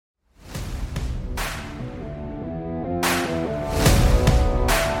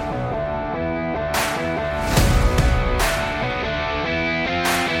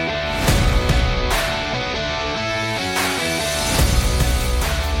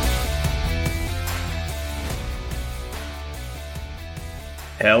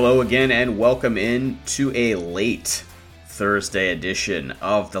Hello again and welcome in to a late Thursday edition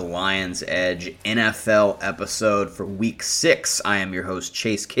of the Lion's Edge NFL episode for Week 6. I am your host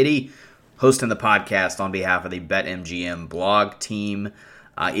Chase Kitty, hosting the podcast on behalf of the BetMGM blog team.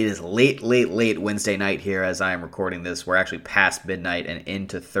 It is late Wednesday night here as I am recording this. We're actually past midnight and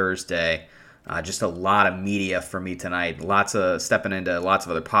into Thursday. Just a lot of media for me tonight. Stepping into lots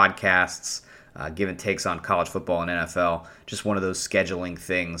of other podcasts. Giving takes on college football and NFL. Just one of those scheduling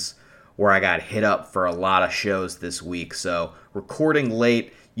things where I got hit up for a lot of shows this week. So recording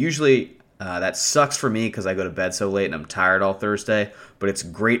late, usually that sucks for me because I go to bed so late and I'm tired all Thursday. But it's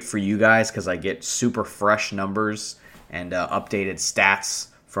great for you guys because I get super fresh numbers and updated stats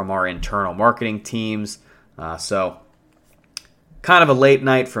from our internal marketing teams. So kind of a late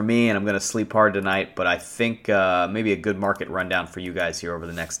night for me, and I'm going to sleep hard tonight, but I think maybe a good market rundown for you guys here over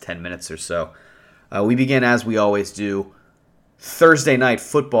the next 10 minutes or so. We begin, as we always do, Thursday night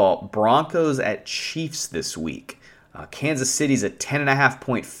football. Broncos at Chiefs this week. Kansas City's a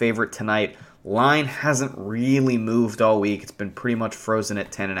 10.5-point favorite tonight. Line hasn't really moved all week. It's been pretty much frozen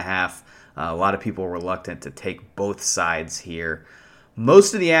at 10.5. A lot of people are reluctant to take both sides here.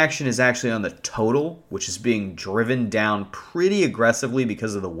 Most of the action is actually on the total, which is being driven down pretty aggressively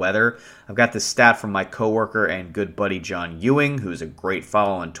because of the weather. I've got this stat from my coworker and good buddy John Ewing, who's a great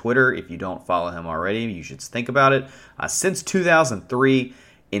follow on Twitter. If you don't follow him already, you should think about it. Since 2003,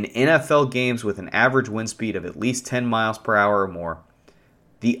 in NFL games with an average wind speed of at least 10 miles per hour or more,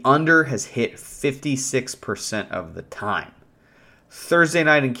 the under has hit 56% of the time. Thursday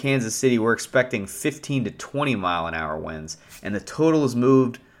night in Kansas City, we're expecting 15 to 20 mile an hour winds, and the total has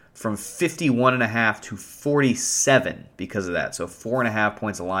moved from 51.5 to 47 because of that. So 4.5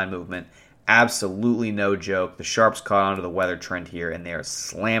 points of line movement. Absolutely no joke. The Sharps caught onto the weather trend here, and they are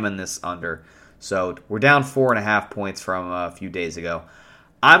slamming this under. So we're down 4.5 points from a few days ago.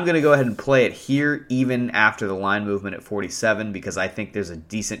 I'm going to go ahead and play it here even after the line movement at 47 because I think there's a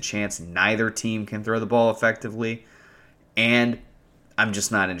decent chance neither team can throw the ball effectively, and I'm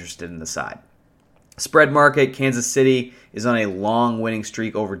just not interested in the side. Spread market, Kansas City is on a long winning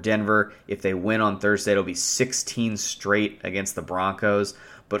streak over Denver. If they win on Thursday, it'll be 16 straight against the Broncos.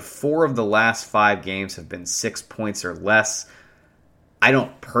 But 4 of the last 5 games have been 6 points or less. I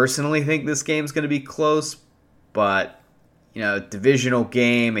don't personally think this game's going to be close, but divisional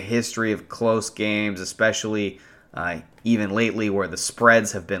game, a history of close games, especially even lately where the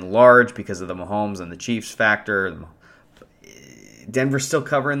spreads have been large because of the Mahomes and the Chiefs factor. Denver's still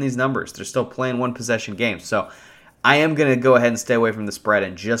covering these numbers. They're still playing one-possession games. So I am going to go ahead and stay away from the spread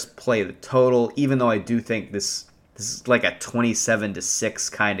and just play the total, even though I do think this is like a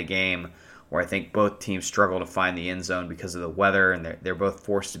 27-6 kind of game where I think both teams struggle to find the end zone because of the weather, and they're both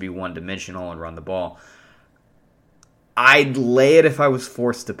forced to be one-dimensional and run the ball. I'd lay it if I was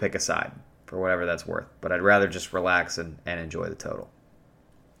forced to pick a side, for whatever that's worth, but I'd rather just relax and enjoy the total.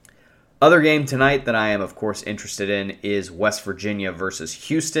 Other game tonight that I am, of course, interested in is West Virginia versus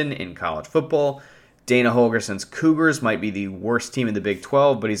Houston in college football. Dana Holgerson's Cougars might be the worst team in the Big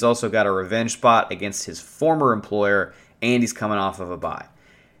 12, but he's also got a revenge spot against his former employer, and he's coming off of a bye.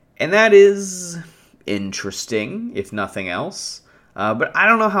 And that is interesting, if nothing else. But I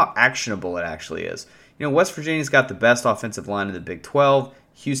don't know how actionable it actually is. West Virginia's got the best offensive line in the Big 12.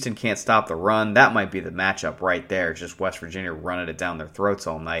 Houston can't stop the run. That might be the matchup right there, just West Virginia running it down their throats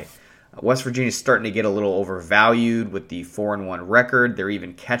all night. West Virginia's starting to get a little overvalued with the 4-1 record. They're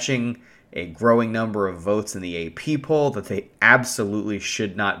even catching a growing number of votes in the AP poll that they absolutely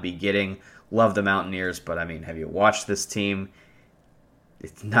should not be getting. Love the Mountaineers, but have you watched this team?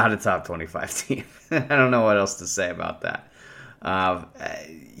 It's not a top 25 team. I don't know what else to say about that.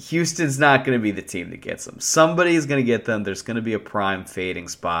 Houston's not going to be the team that gets them. Somebody's going to get them. There's going to be a prime fading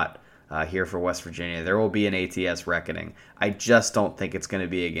spot here for West Virginia. There will be an ATS reckoning. I just don't think it's going to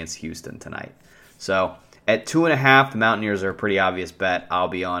be against Houston tonight. So at 2.5, the Mountaineers are a pretty obvious bet. I'll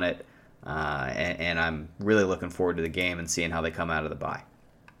be on it, and I'm really looking forward to the game and seeing how they come out of the bye.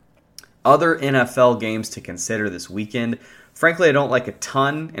 Other NFL games to consider this weekend. Frankly, I don't like a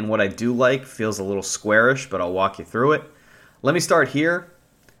ton, and what I do like feels a little squarish, but I'll walk you through it. Let me start here.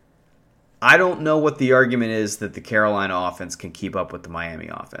 I don't know what the argument is that the Carolina offense can keep up with the Miami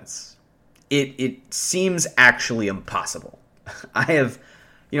offense. It seems actually impossible. I've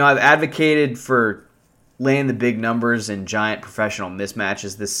advocated for laying the big numbers in giant professional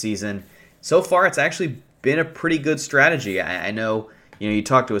mismatches this season. So far, it's actually been a pretty good strategy. I know, you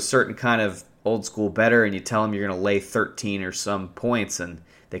talk to a certain kind of old school bettor and you tell them you're going to lay 13 or some points, and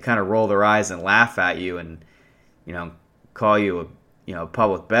they kind of roll their eyes and laugh at you and, call you a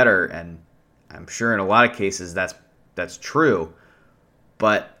public bettor. And I'm sure in a lot of cases that's true.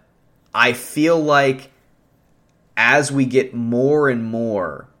 But I feel like as we get more and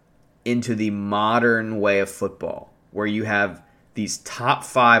more into the modern way of football, where you have these top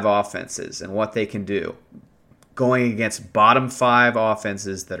 5 offenses and what they can do, going against bottom 5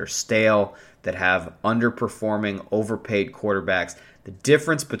 offenses that are stale, that have underperforming, overpaid quarterbacks, the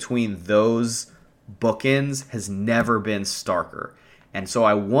difference between those bookends has never been starker. And so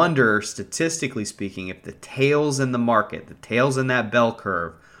I wonder, statistically speaking, if the tails in the market, the tails in that bell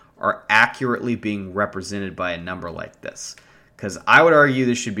curve, are accurately being represented by a number like this. Because I would argue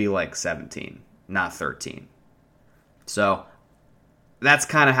this should be like 17, not 13. So that's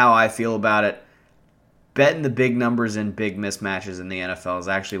kind of how I feel about it. Betting the big numbers in big mismatches in the NFL has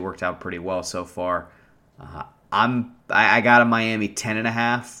actually worked out pretty well so far. I got a Miami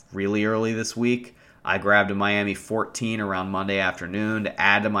 10.5 really early this week. I grabbed a Miami 14 around Monday afternoon to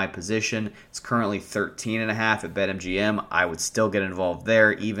add to my position. It's currently 13.5 at BetMGM. I would still get involved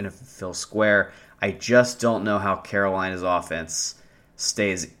there, even if it feels square. I just don't know how Carolina's offense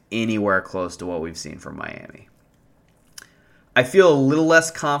stays anywhere close to what we've seen from Miami. I feel a little less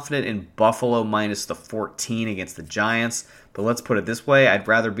confident in Buffalo minus the 14 against the Giants, but let's put it this way. I'd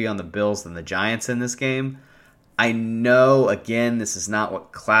rather be on the Bills than the Giants in this game. I know, again, this is not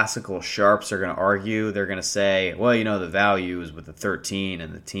what classical sharps are going to argue. They're going to say, well, the value is with the 13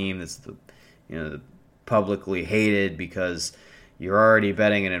 and the team that's the publicly hated because you're already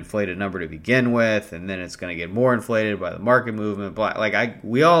betting an inflated number to begin with, and then it's going to get more inflated by the market movement.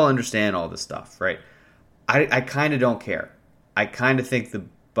 We all understand all this stuff, right? I kind of don't care. I kind of think the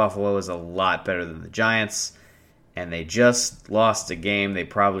Buffalo is a lot better than the Giants, and they just lost a game they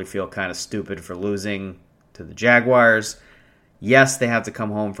probably feel kind of stupid for losing to the Jaguars. Yes, they have to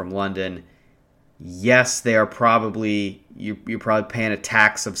come home from London. Yes, they are probably you're probably paying a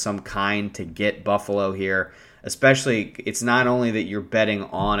tax of some kind to get Buffalo here. Especially, it's not only that you're betting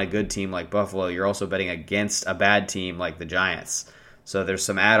on a good team like Buffalo, you're also betting against a bad team like the Giants. So there's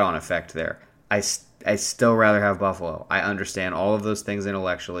some add-on effect there. I still rather have Buffalo. I understand all of those things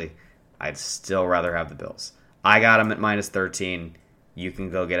intellectually. I'd still rather have the Bills. I got them at minus 13. You can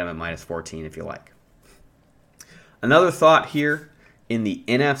go get them at minus 14 if you like. Another thought here in the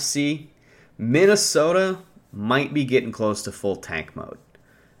NFC, Minnesota might be getting close to full tank mode.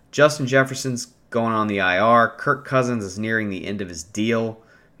 Justin Jefferson's going on the IR. Kirk Cousins is nearing the end of his deal.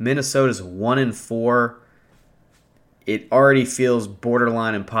 Minnesota's 1-4. It already feels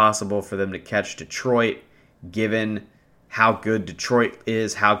borderline impossible for them to catch Detroit, given how good Detroit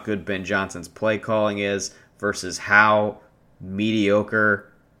is, how good Ben Johnson's play calling is, versus how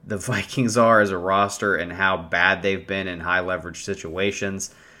mediocre the Vikings are as a roster and how bad they've been in high leverage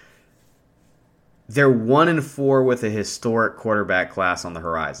situations. They're 1-4 with a historic quarterback class on the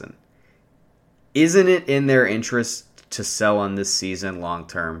horizon. Isn't it in their interest to sell on this season long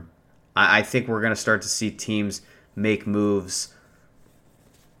term? I think we're going to start to see teams make moves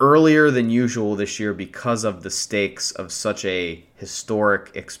earlier than usual this year because of the stakes of such a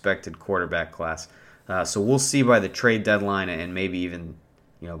historic expected quarterback class. So we'll see by the trade deadline and maybe even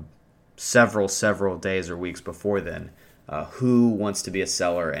several days or weeks before then who wants to be a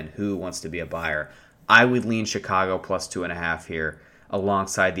seller and who wants to be a buyer. I would lean Chicago plus 2.5 here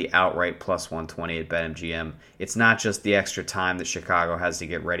alongside the outright plus 120 at BetMGM. It's not just the extra time that Chicago has to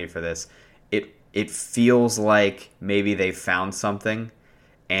get ready for this. It feels like maybe they've found something,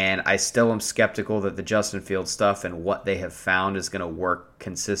 and I still am skeptical that the Justin Fields stuff and what they have found is going to work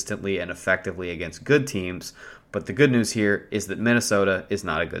consistently and effectively against good teams. But the good news here is that Minnesota is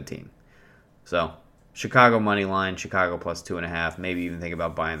not a good team. So Chicago money line, Chicago plus 2.5. Maybe even think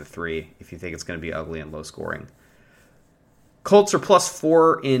about buying the 3 if you think it's going to be ugly and low scoring. Colts are plus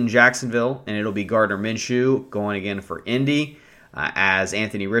 4 in Jacksonville, and it'll be Gardner Minshew going again for Indy, as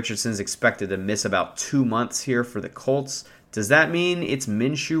Anthony Richardson's expected to miss about 2 months here for the Colts. Does that mean it's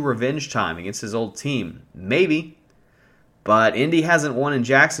Minshew revenge time against his old team? Maybe. But Indy hasn't won in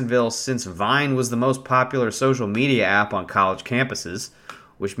Jacksonville since Vine was the most popular social media app on college campuses,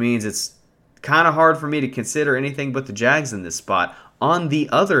 which means it's kind of hard for me to consider anything but the Jags in this spot. On the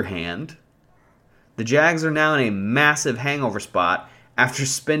other hand, the Jags are now in a massive hangover spot after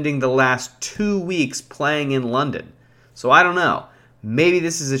spending the last 2 weeks playing in London. So I don't know. Maybe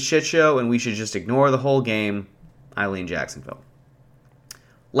this is a shit show and we should just ignore the whole game. I lean Jacksonville.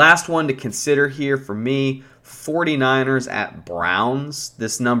 Last one to consider here for me, 49ers at Browns.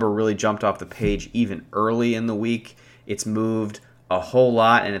 This number really jumped off the page even early in the week. It's moved a whole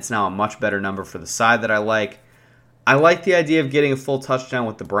lot, and it's now a much better number for the side that I like. I like the idea of getting a full touchdown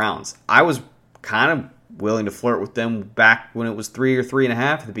with the Browns. I was kind of willing to flirt with them back when it was 3 or 3.5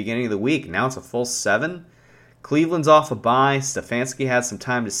 at the beginning of the week. Now it's a full 7. Cleveland's off a bye. Stefanski had some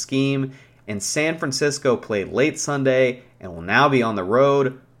time to scheme. And San Francisco played late Sunday and will now be on the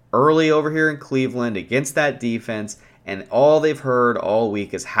road early over here in Cleveland against that defense. And all they've heard all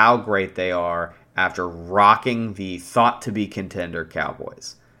week is how great they are after rocking the thought-to-be contender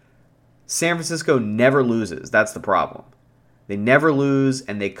Cowboys. San Francisco never loses. That's the problem. They never lose,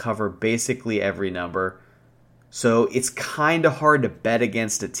 and they cover basically every number. So it's kind of hard to bet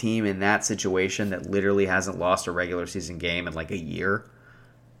against a team in that situation that literally hasn't lost a regular season game in like a year.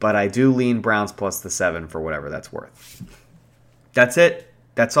 But I do lean Browns plus the 7 for whatever that's worth. That's it.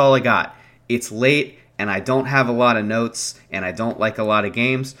 That's all I got. It's late, and I don't have a lot of notes, and I don't like a lot of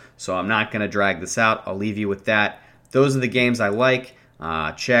games, so I'm not going to drag this out. I'll leave you with that. Those are the games I like.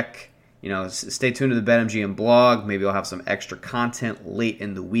 Stay tuned to the BetMGM blog. Maybe I'll have some extra content late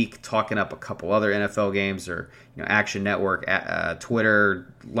in the week talking up a couple other NFL games, or Action Network,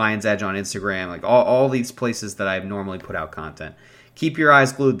 Twitter, Lions Edge on Instagram, like all these places that I normally put out content. Keep your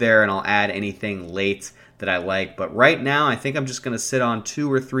eyes glued there, and I'll add anything late that I like. But right now, I think I'm just going to sit on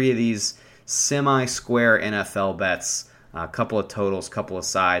 2 or 3 of these semi-square NFL bets, a couple of totals, couple of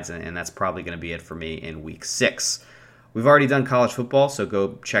sides, and that's probably going to be it for me in Week 6. We've already done college football, so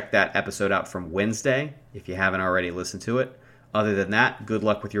go check that episode out from Wednesday if you haven't already listened to it. Other than that, good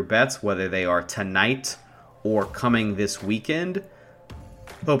luck with your bets, whether they are tonight or coming this weekend.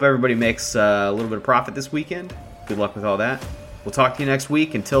 Hope everybody makes a little bit of profit this weekend. Good luck with all that. We'll talk to you next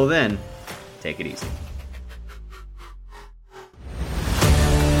week. Until then, take it easy.